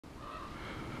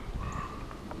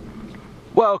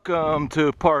Welcome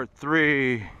to part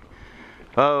 3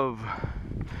 of,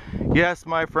 yes,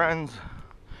 my friends,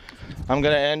 I'm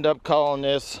gonna end up calling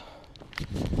this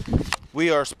We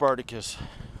Are Spartacus.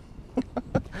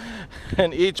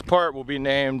 And each part will be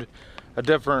named a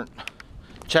different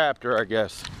chapter, I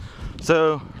guess.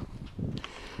 So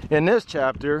in this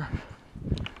chapter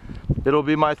it'll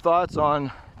be my thoughts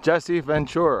on Jesse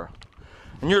Ventura.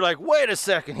 And you're like, wait a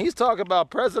second, he's talking about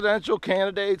presidential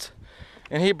candidates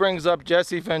and he brings up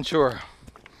Jesse Ventura.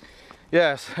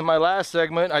 Yes, in my last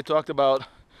segment I talked about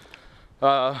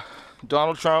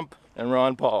Donald Trump and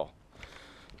Ron Paul.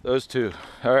 Those two,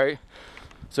 all right?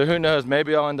 So who knows,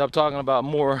 maybe I'll end up talking about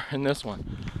more in this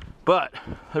one. But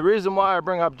the reason why I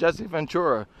bring up Jesse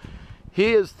Ventura,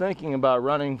 he is thinking about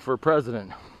running for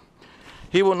president.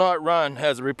 He will not run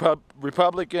as a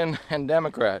Republican and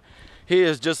Democrat. He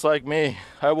is just like me.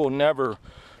 I will never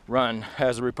run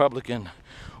as a Republican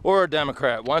or a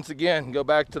Democrat. Once again, go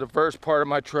back to the first part of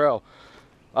my trail.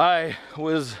 I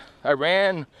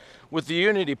ran with the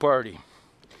Unity Party.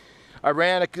 I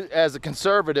ran as a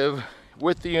conservative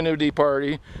with the Unity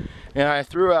Party, and I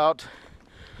threw out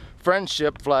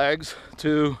friendship flags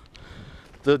to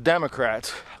the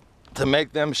Democrats to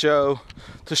make them show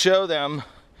them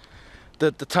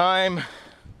that the time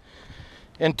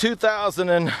in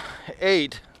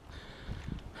 2008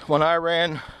 when I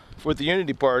ran with the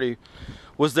Unity Party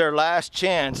was their last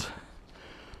chance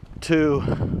to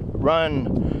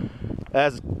run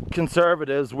as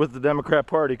conservatives with the Democrat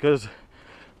Party, because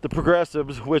the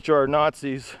progressives, which are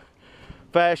Nazis,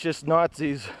 fascist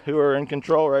Nazis who are in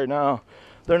control right now,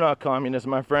 they're not communists,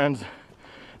 my friends.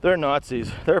 They're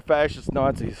Nazis. They're fascist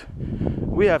Nazis.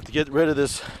 We have to get rid of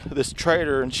this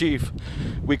traitor in chief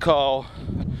we call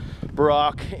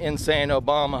Barack Insane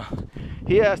Obama.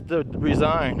 He has to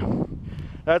resign.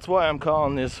 That's why I'm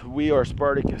calling this We Are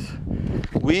Spartacus.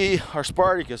 We are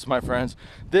Spartacus, my friends.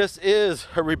 This is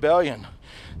a rebellion.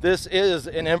 This is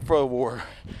an info war.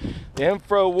 The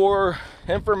info war,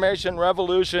 information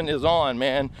revolution is on,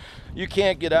 man. You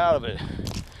can't get out of it.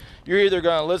 You're either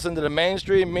going to listen to the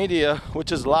mainstream media,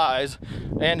 which is lies,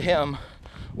 and him,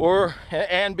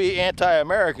 and be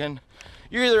anti-American.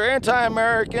 You're either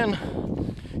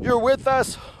anti-American, you're with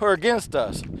us or against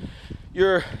us.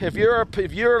 If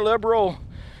you're a liberal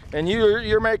and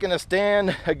you're making a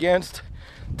stand against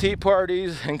Tea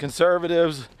Parties and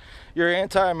conservatives, you're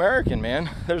anti-American, man.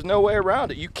 There's no way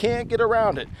around it. You can't get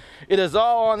around it. It is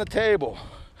all on the table.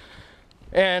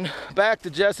 And back to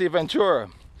Jesse Ventura.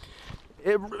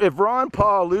 If Ron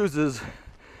Paul loses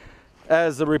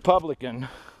as a Republican,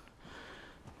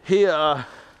 there's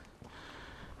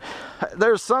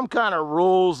some kind of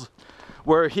rules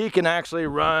where he can actually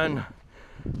run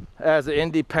as an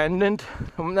independent,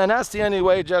 and that's the only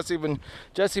way Jesse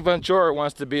Ventura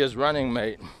wants to be his running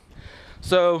mate.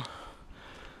 So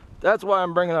that's why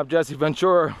I'm bringing up Jesse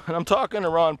Ventura, and I'm talking to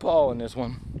Ron Paul in this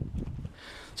one.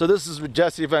 So this is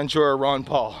Jesse Ventura, Ron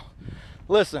Paul.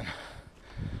 Listen,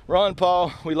 Ron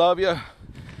Paul, we love you.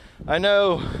 I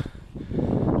know,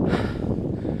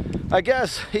 I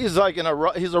guess he's like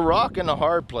he's a rock in a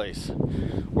hard place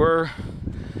where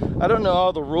I don't know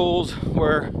all the rules,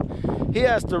 where he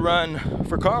has to run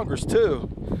for Congress too.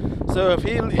 So if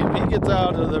he gets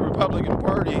out of the Republican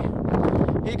Party,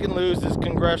 he can lose his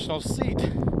congressional seat,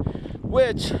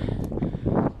 which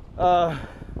and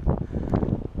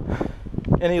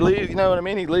he leaves, you know what I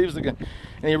mean? He leaves and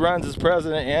he runs as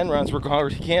president and runs for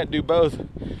Congress. He can't do both.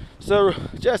 So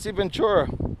Jesse Ventura,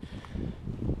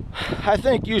 I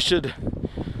think you should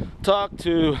talk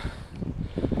to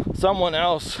someone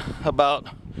else about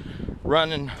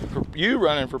running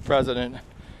for president,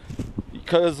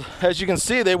 because as you can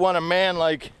see, they want a man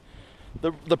like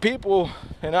the people,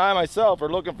 and I myself are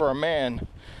looking for a man.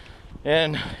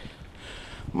 And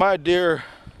my dear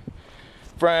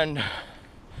friend,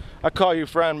 I call you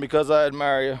friend because I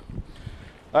admire you.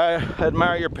 I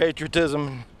admire your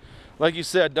patriotism. Like you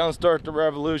said, don't start the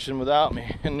revolution without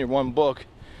me in your one book.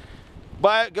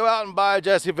 Go out and buy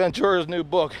Jesse Ventura's new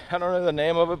book. I don't know the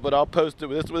name of it, but I'll post it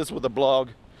with this with a blog.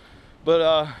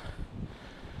 But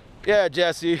yeah,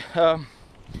 Jesse,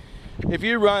 if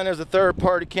you run as a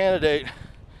third-party candidate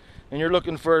and you're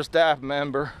looking for a staff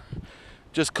member,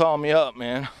 just call me up,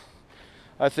 man.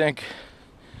 I think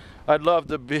I'd love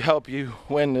to help you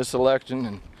win this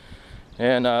election,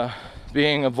 and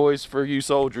being a voice for you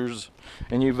soldiers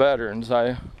and you veterans.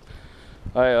 I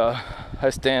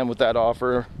stand with that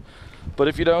offer. But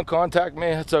if you don't contact me,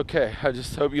 it's okay. I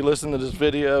just hope you listen to this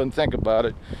video and think about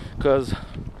it, because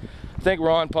I think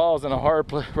Ron Paul's in a hard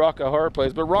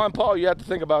place. But Ron Paul, you have to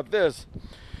think about this.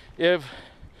 If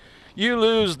you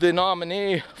lose the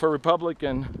nominee for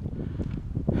Republican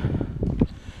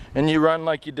and you run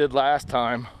like you did last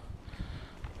time,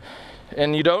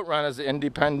 and you don't run as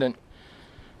independent,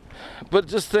 but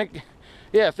just think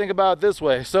about it this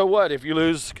way. So what if you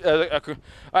lose?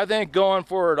 I think going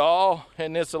for it all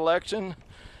in this election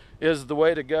is the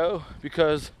way to go,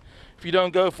 because if you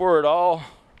don't go for it all,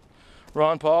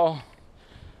 Ron Paul,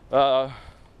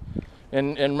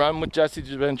 and run with Jesse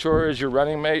Ventura as your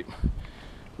running mate,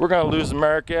 we're going to lose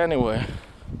America anyway.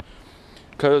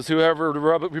 Because whoever the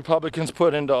Republicans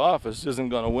put into office isn't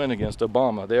going to win against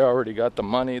Obama. They already got the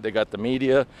money, they got the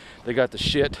media, they got the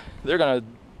shit. They're going to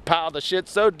pile the shit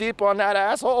so deep on that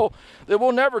asshole that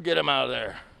we'll never get him out of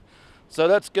there. So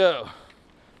let's go.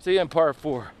 See you in part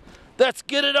 4. Let's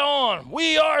get it on.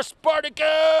 We are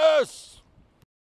Spartacus!